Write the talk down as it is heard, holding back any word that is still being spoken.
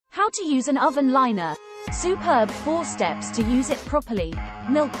How to use an oven liner. Superb 4 steps to use it properly.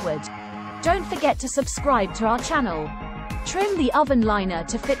 Milkwood. Don't forget to subscribe to our channel. Trim the oven liner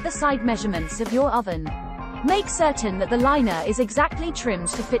to fit the side measurements of your oven. Make certain that the liner is exactly trimmed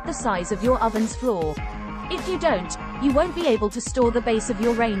to fit the size of your oven's floor. If you don't, you won't be able to store the base of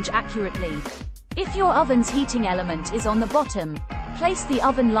your range accurately. If your oven's heating element is on the bottom, place the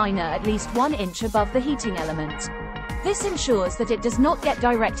oven liner at least 1 inch above the heating element. This ensures that it does not get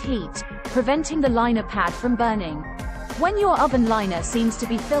direct heat, preventing the liner pad from burning. When your oven liner seems to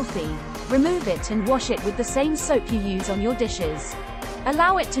be filthy, remove it and wash it with the same soap you use on your dishes.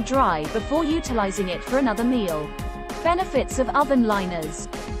 Allow it to dry before utilizing it for another meal. Benefits of oven liners.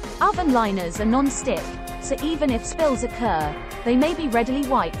 Oven liners are non-stick, so even if spills occur, they may be readily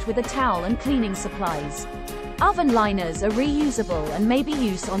wiped with a towel and cleaning supplies. Oven liners are reusable and may be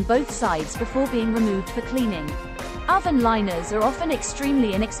used on both sides before being removed for cleaning. Oven liners are often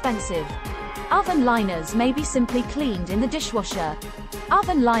extremely inexpensive. Oven liners may be simply cleaned in the dishwasher.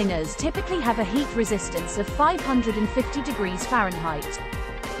 Oven liners typically have a heat resistance of 550 degrees Fahrenheit.